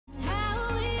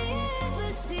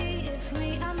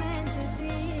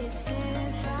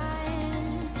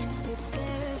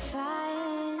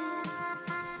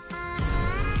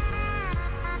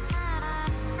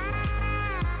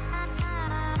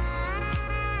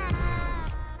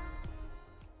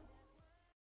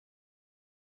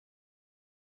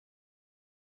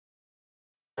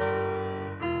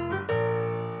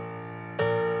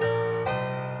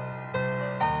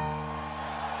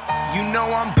You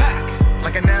know I'm back,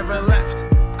 like I never left.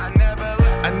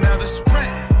 Another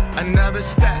sprint, another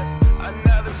step,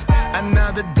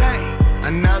 another day,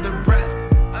 another breath.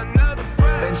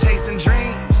 Been chasing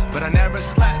dreams, but I never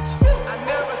slept.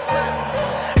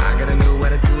 I got a new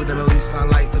attitude and a lease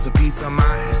on life is a peace of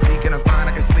mind. Seeking to find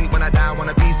I can sleep when I die. Want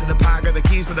a piece of the pie, got the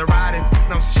keys to the ride, and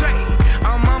I'm straight.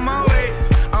 I'm on my way,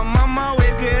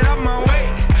 get up my way.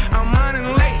 I'm running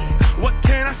late, what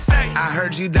can I say? I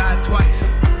heard you died twice.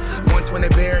 Once when they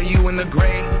bury you in the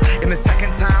grave, and the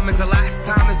second time is the last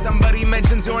time that somebody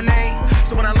mentions your name.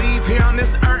 So when I leave here on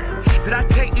this earth, did I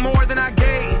take more than I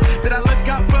gave? Did I look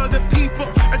out for the people,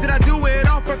 or did I do it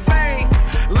all for fame?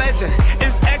 Legend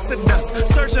is Exodus,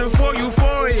 searching for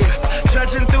euphoria.